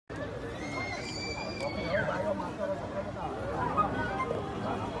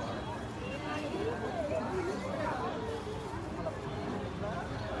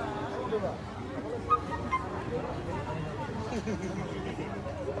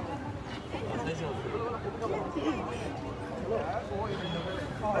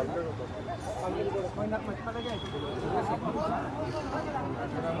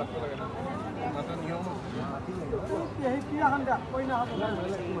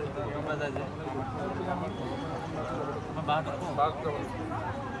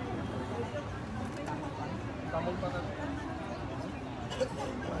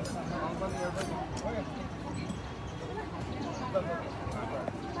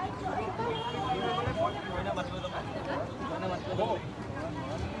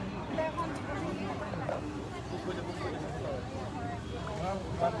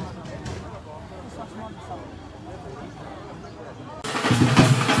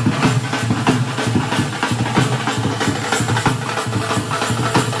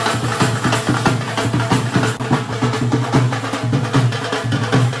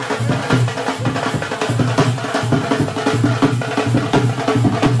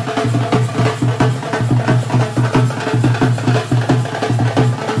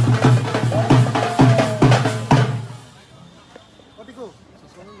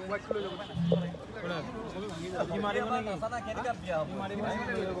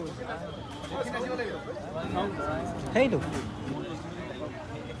সেইটো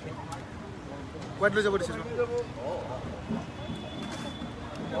কোৱাত লৈ যাব দিছে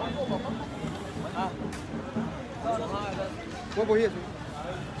মই বহি আছো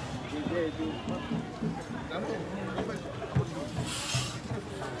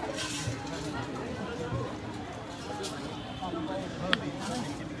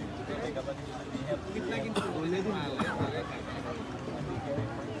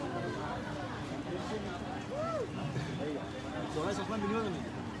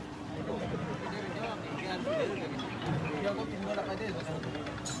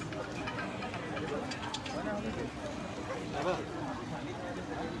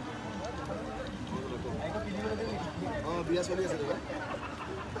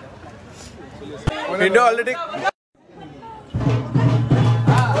Video already.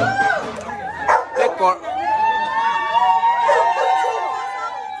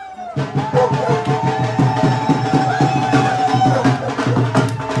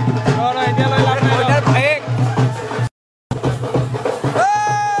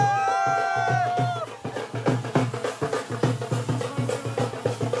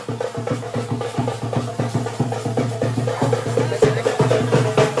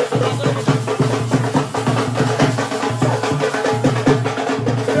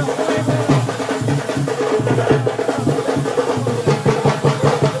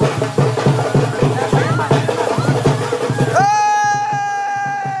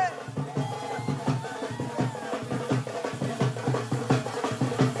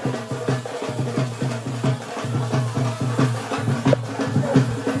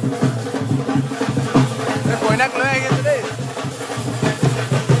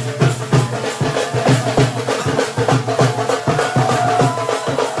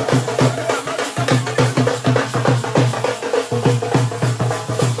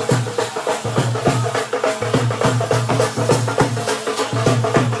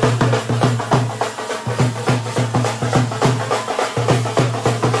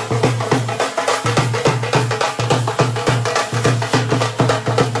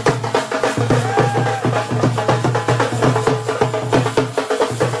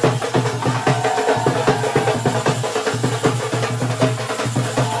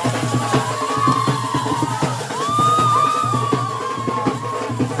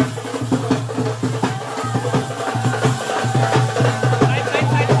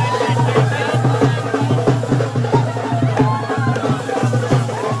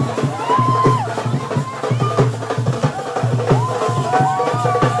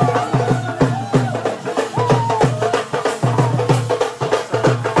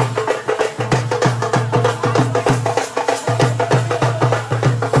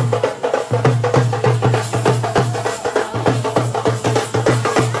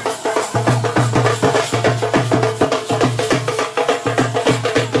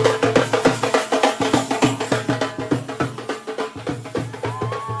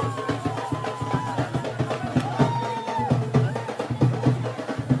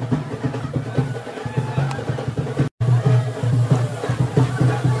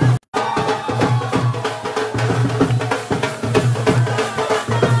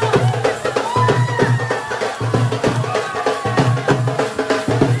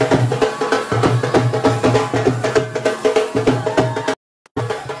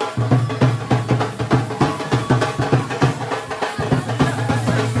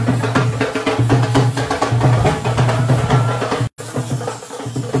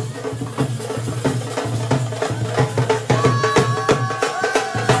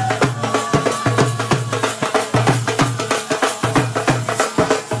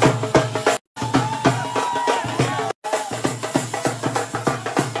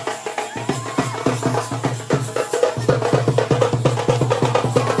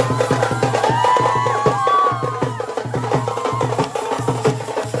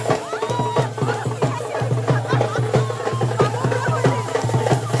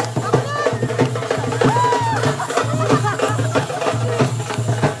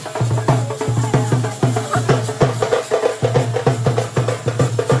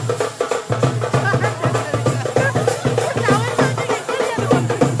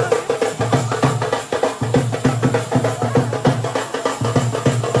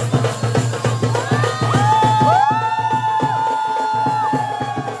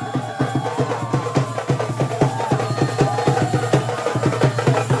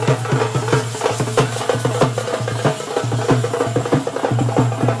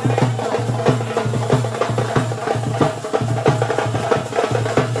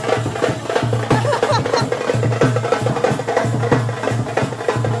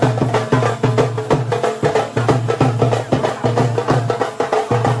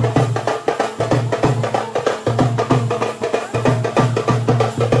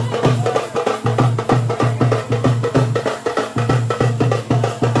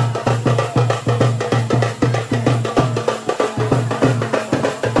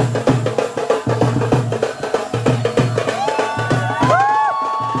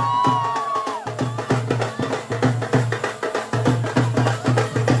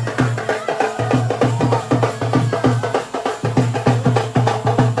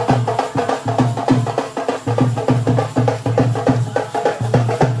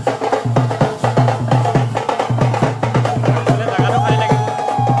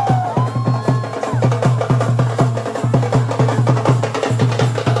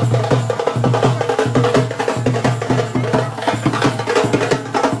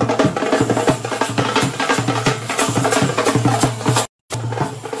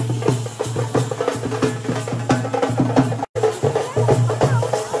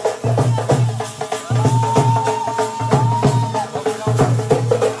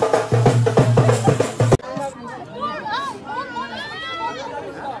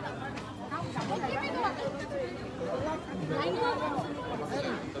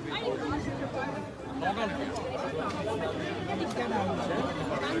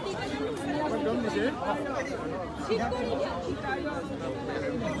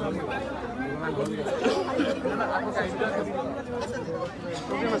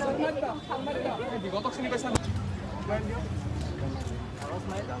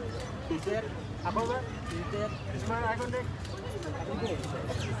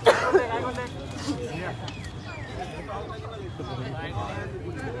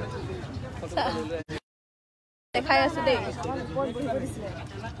 দেখাই আছো দেই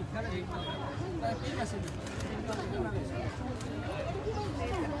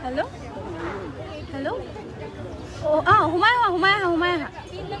হেল্ল' হেল্ল' অ হুমাই আহা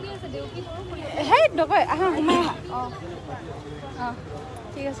হেই নকয় আহা হুমাই আহা অ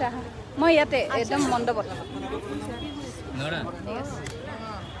ঠিক আছে আহা মই ইয়াতে একদম মণ্ডপত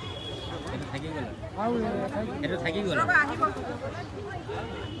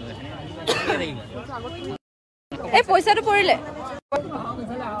এই পইচাটো পৰিলে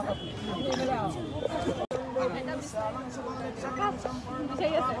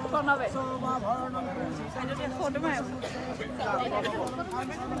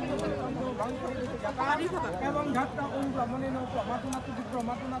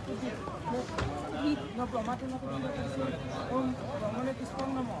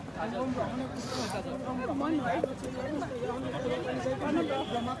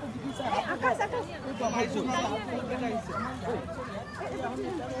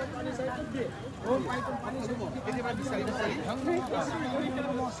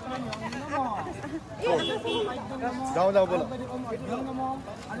যাও বলো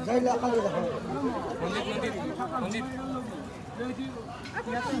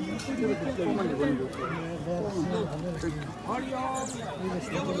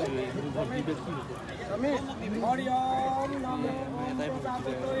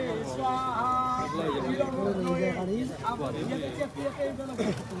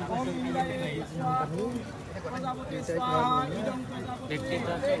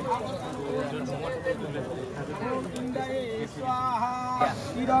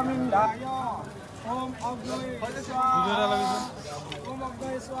Om Agnoye Swaha Om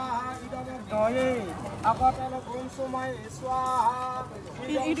Agnoye Swaha Idam Agnoye Akatala Om Sumay Swaha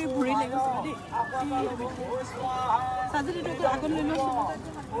Ini buri lega sadi Akatala Om Swaha Sadri itu akan lulus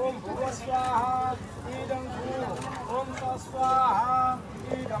Om Bhuva Swaha Idam Bhu Om Sa Swaha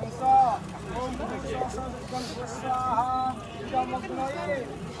Idam Sa Om Bhuva Swaha Idam Agnoye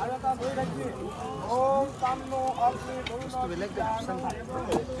Ayata boi lagi Om Tamno Agni Bhuna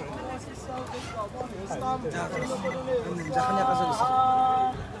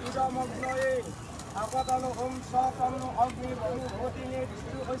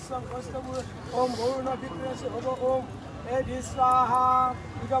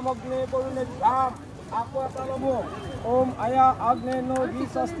Om Aya Agne no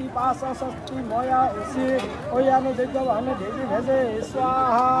Visasti Pasa Sasti Moya Usi Oyano Degavane Devi Veze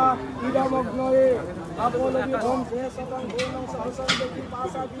Swaha Idam Agnoye Apologi Om Sesatan Gunam Sahasan Devi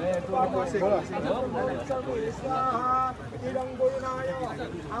Pasa Swaha Idam Goyunaya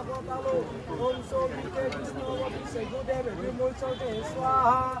Apotalo Om So Vike Krishna Vapi Segudev Vimul Sote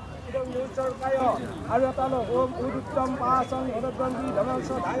Swaha Idam Nusar Kayo Aratalo Om Uduttam Pasan Odadandi Dhamal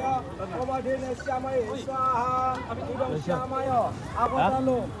Sadhaya Ovadene Syamay Swaha Idam Syamaya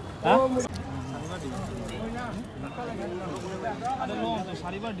Apotalo Om ada loan to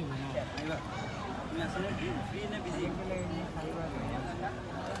saribar dibo na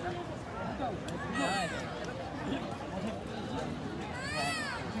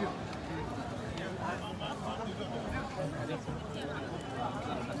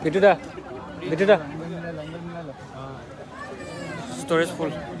Bituda storage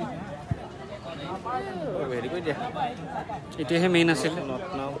full very good it is main asil not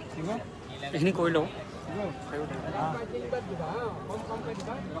now ehni koi lo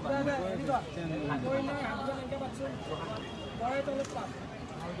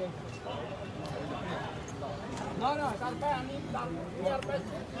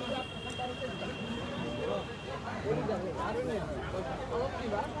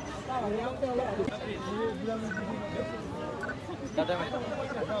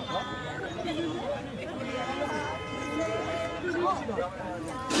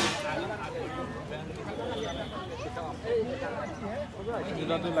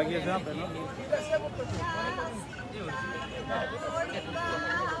Sudah tu lagi siapa no?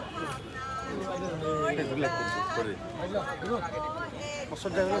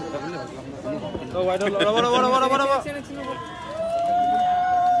 Maksud jangan. Oh, waduh, waduh.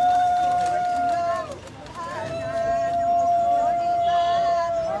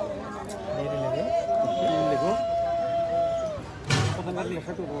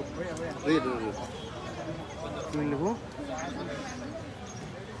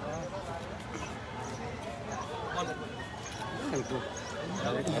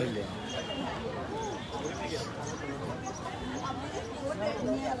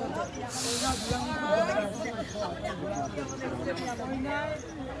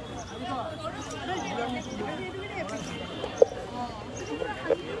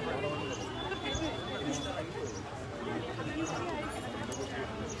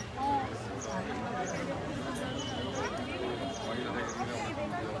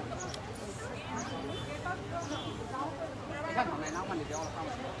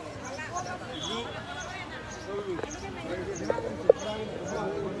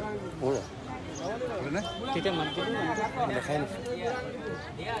 Kita mati dulu. Desain.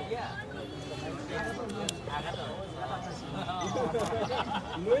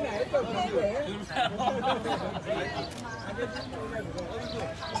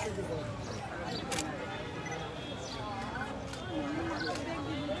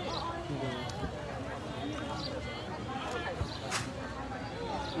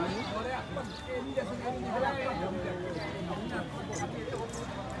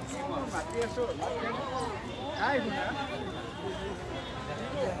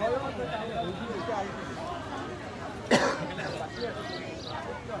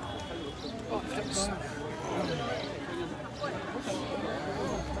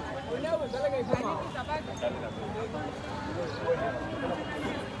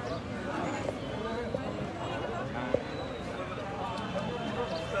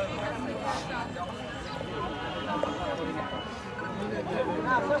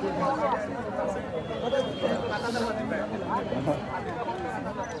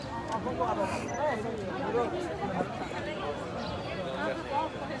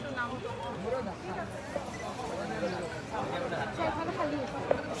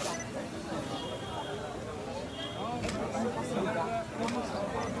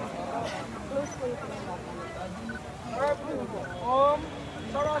 Om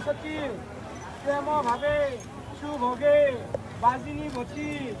Saraswati Prema Bhave Shubhoge Vajini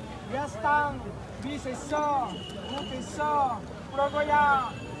Bhoti Vyastang Visesha Bhutesha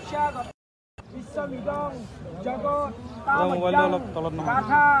Pragaya Shagat Vissamidang Jagat Tamadang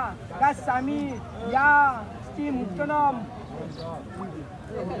Katha Gassami Ya Sti Muktanam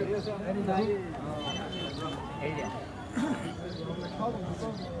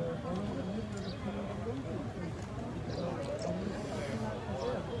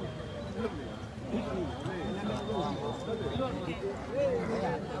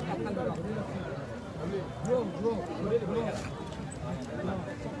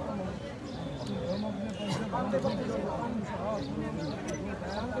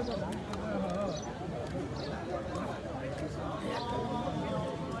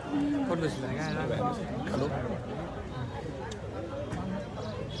Kau dah selesai kan? Kalau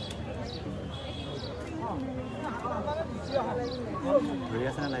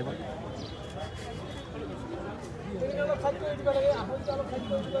Beliau sana live.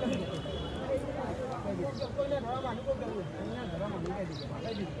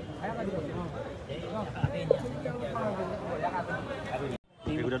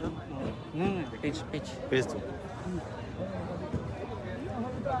 Page tu.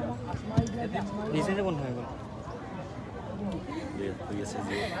 Niche se bond hoye gol. तो ये से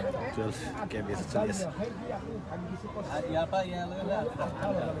 12 के base चलिए यहाँ पर यहाँ लगा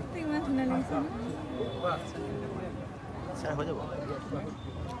sir हो जाओ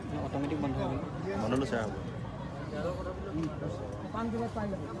automatic बंद हो गया मन लो sir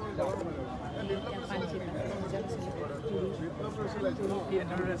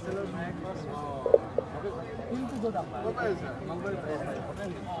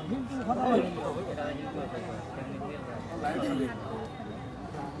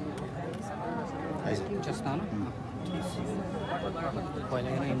Just now, why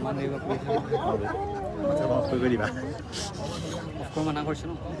like in one way of course, mana করছে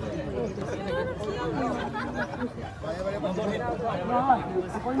না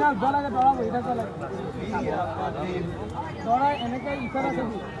কইনা গলাকে দড়াবো এটা চলে দড়া এনেকে ইশারা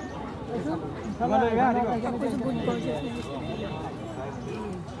করবি ইশারা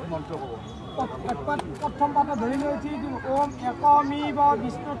মন্ত্র প্রথম পাতা ধরে নিয়েছি ওম একমিব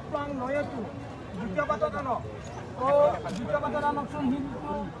বিষ্ণুত্বং নয়তু দ্বিতীয় পাতা জানো ও দ্বিতীয় পাতা নামকসুন হিন্দু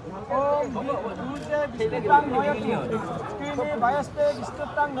ওম দুতে বিষ্ণুত্বং নয়তু তিনে বায়স্তে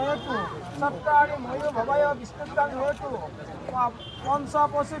বিষ্ণুত্বং নয়তু সপ্তাহে ময়ূ ভবায় বিষ্ণুত্বং নয়তু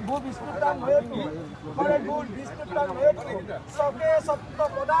পঞ্চপসি ভূ বিষ্ণুত্বং নয়তু পরে গুণ বিষ্ণুত্বং নয়তু সকে সপ্ত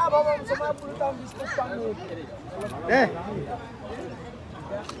পদা ভবং সমাপুরিতং বিষ্ণুত্বং নয়তু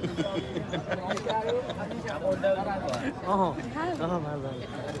ভাল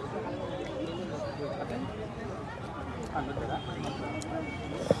ভাল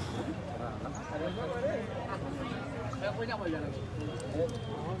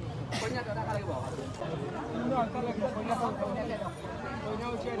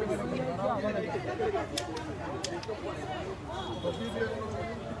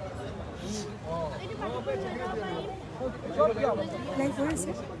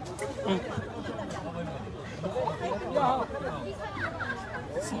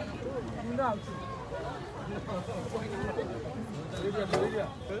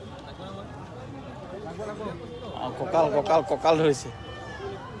ককাল ধৰিছে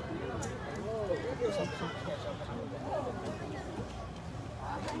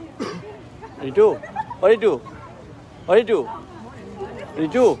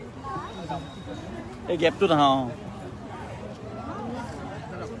ৰিতু এই গেপটো নাহা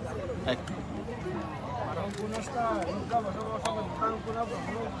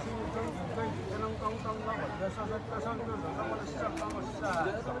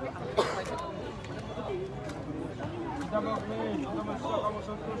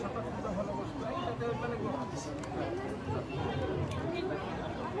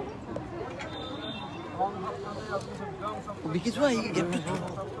বিকি যোৱা এই গেপটো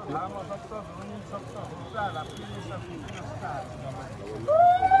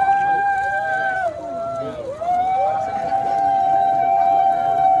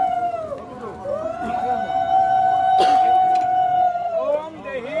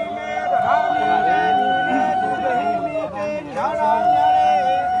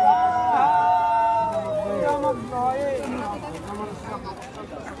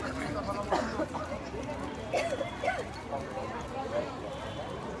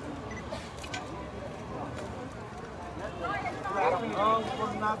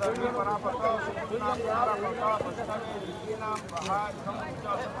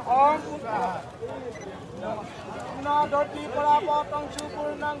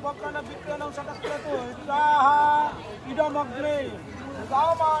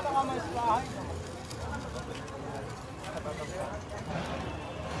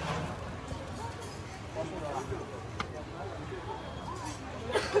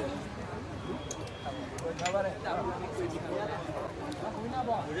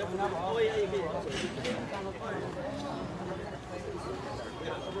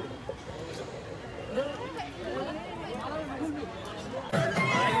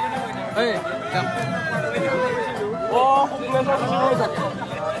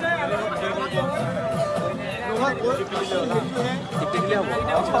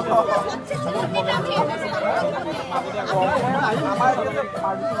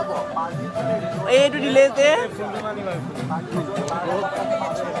এইটো দিলে যে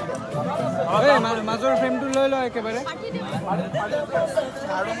মাজৰ ফ্ৰেমটো লৈ লয় একেবাৰে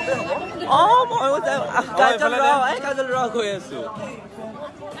মই কাজল ৰহ হৈ আছো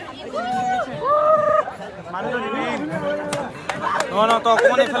তো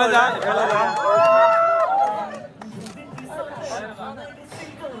অকমান এইফালে যা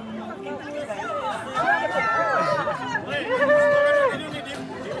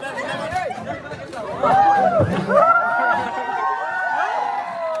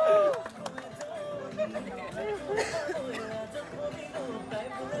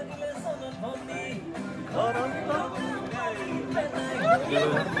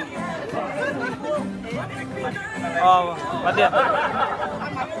বাদ দিয়া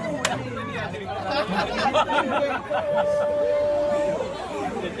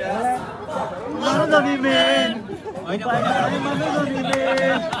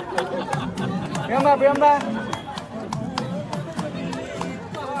Biamba.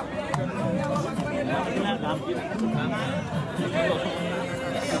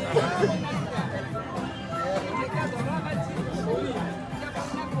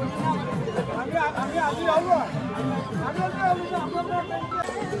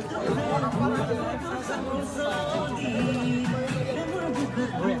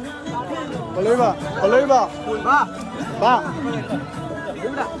 Oliva. Va.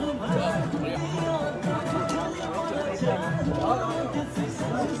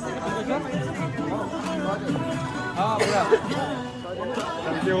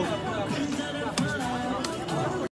 Thank you.